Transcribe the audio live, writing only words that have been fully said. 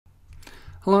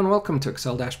Hello and welcome to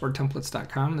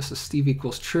ExcelDashboardTemplates.com. This is Steve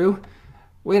equals true.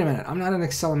 Wait a minute, I'm not in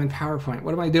Excel, I'm in PowerPoint.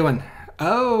 What am I doing?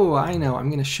 Oh, I know. I'm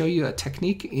going to show you a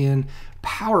technique in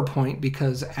PowerPoint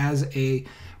because as a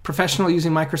professional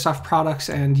using Microsoft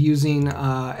products and using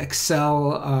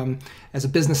Excel as a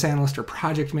business analyst or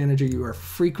project manager, you are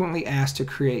frequently asked to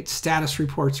create status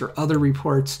reports or other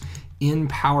reports in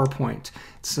PowerPoint.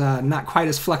 It's not quite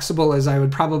as flexible as I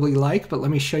would probably like, but let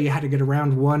me show you how to get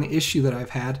around one issue that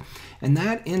I've had, and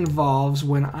that involves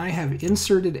when I have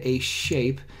inserted a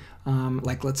shape,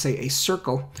 like let's say a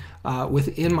circle,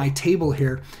 within my table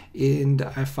here, and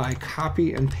if I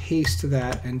copy and paste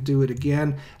that and do it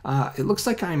again, it looks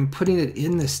like I'm putting it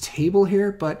in this table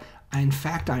here, but in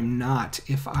fact, I'm not.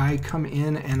 If I come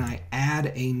in and I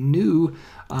add a new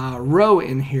row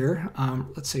in here,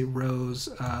 let's say rows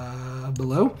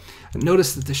below,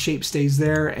 notice that the shape stays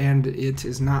there and it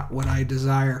is not what I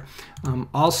desire.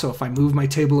 Also, if I move my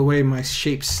table away, my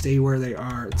shapes stay where they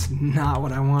are. It's not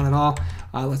what I want at all.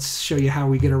 Let's show you how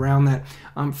we get around that.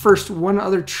 First, one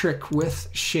other trick with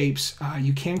shapes,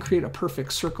 you can create a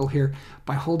perfect circle here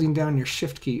by holding down your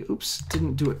Shift key. Oops,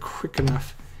 didn't do it quick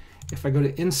enough. If I go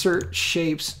to Insert,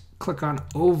 Shapes, click on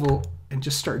Oval, and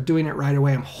just start doing it right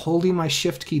away, I'm holding my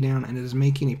Shift key down and it is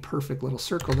making a perfect little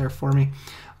circle there for me.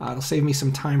 It'll save me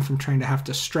some time from trying to have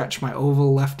to stretch my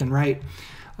oval left and right.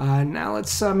 Now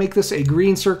let's make this a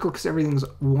green circle because everything's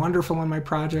wonderful on my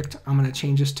project. I'm going to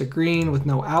change this to green with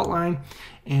no outline.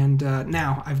 And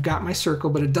now I've got my circle,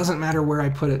 but it doesn't matter where I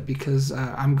put it because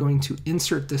I'm going to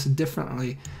insert this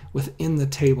differently within the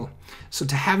table. So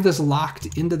to have this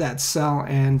locked into that cell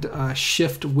and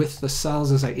shift with the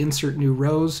cells as I insert new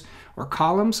rows or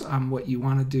columns, what you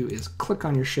want to do is click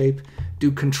on your shape,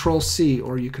 do Control-C,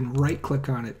 or you can right-click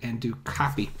on it and do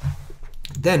Copy.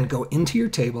 Then go into your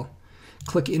table,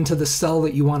 click into the cell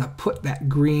that you want to put that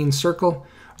green circle,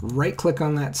 right-click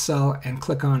on that cell and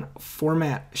click on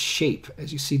Format Shape,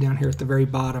 as you see down here at the very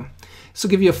bottom. This will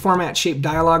give you a Format Shape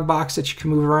dialog box that you can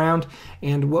move around,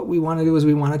 and what we want to do is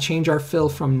we want to change our fill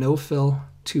from no fill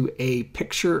to a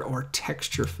picture or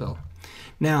texture fill.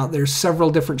 Now, there's several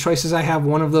different choices I have.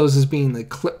 One of those is being the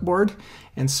clipboard,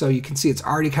 and so you can see it's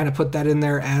already kind of put that in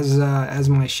there as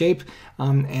my shape,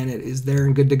 and it is there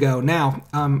and good to go. Now,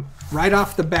 right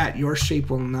off the bat, your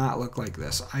shape will not look like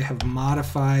this. I have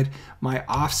modified my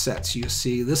offsets. You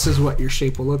see, this is what your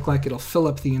shape will look like. It'll fill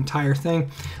up the entire thing.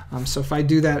 So if I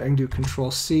do that, I can do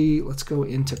Control-C. Let's go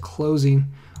into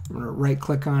closing. I'm going to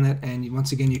right-click on it, and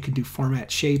once again, you can do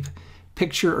Format Shape,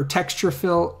 Picture or Texture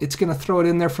Fill. It's going to throw it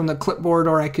in there from the clipboard,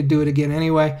 or I could do it again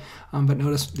anyway. But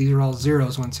notice these are all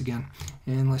zeros once again.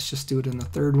 And let's just do it in the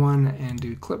third one and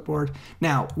do clipboard.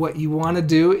 Now, what you want to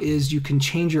do is you can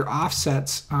change your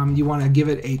offsets. You want to give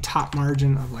it a top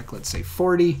margin of, like, let's say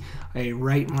 40, a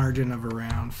right margin of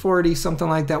around 40, something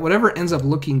like that. Whatever ends up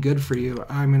looking good for you.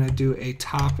 I'm going to do a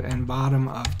top and bottom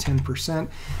of 10%.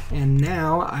 And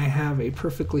now I have a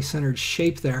perfectly centered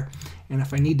shape there. And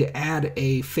if I need to add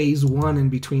a phase 1 in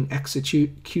between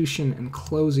execution and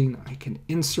closing, I can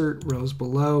insert rows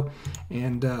below.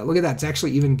 And look at that, it's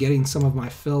actually even getting some of my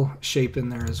fill shape in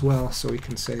there as well. So we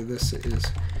can say this is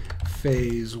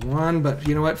phase 1, but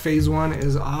you know what, phase 1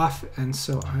 is off, and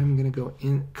so I'm going to go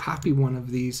in, copy one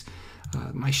of these,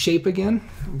 my shape again.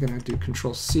 I'm going to do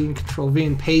Control-C and Control-V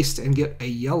and paste and get a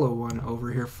yellow one over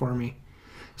here for me.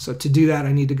 So to do that,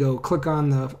 I need to go click on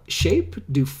the shape,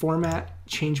 do Format,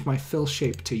 change my fill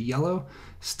shape to yellow.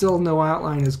 Still no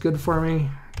outline is good for me.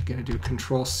 I'm going to do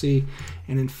Control-C,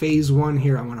 and in phase 1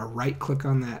 here, I want to right-click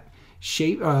on that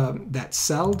shape, that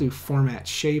cell, do Format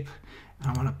Shape.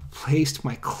 I want to paste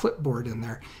my clipboard in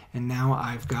there, and now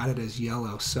I've got it as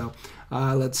yellow. So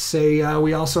let's say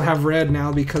we also have red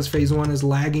now because phase 1 is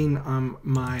lagging.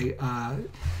 My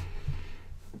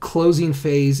closing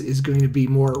phase is going to be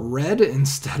more red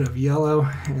instead of yellow,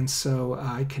 and so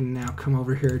I can now come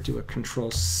over here, do a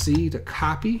Control-C to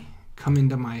copy, come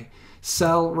into my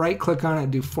cell, right-click on it,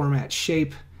 do Format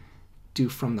Shape, do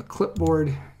from the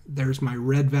clipboard. There's my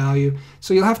red value.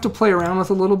 So you'll have to play around with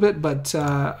a little bit, but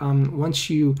once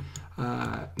you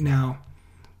now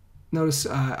notice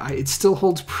it still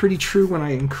holds pretty true when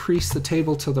I increase the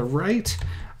table to the right.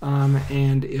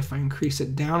 And if I increase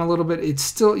it down a little bit, it's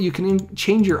still, you can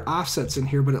change your offsets in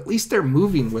here, but at least they're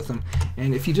moving with them.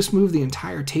 And if you just move the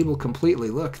entire table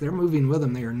completely, look, they're moving with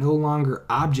them. They are no longer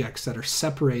objects that are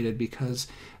separated because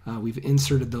we've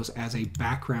inserted those as a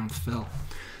background fill.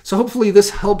 So hopefully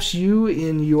this helps you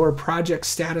in your project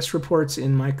status reports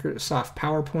in Microsoft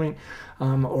PowerPoint,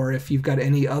 or if you've got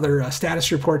any other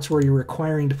status reports where you're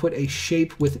requiring to put a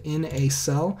shape within a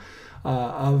cell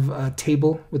of a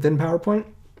table within PowerPoint.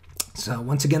 So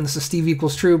once again, this is Steve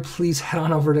equals true. Please head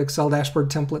on over to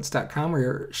exceldashboardtemplates.com where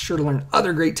you're sure to learn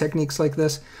other great techniques like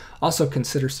this. Also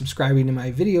consider subscribing to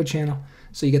my video channel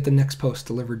so you get the next post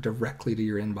delivered directly to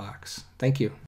your inbox. Thank you.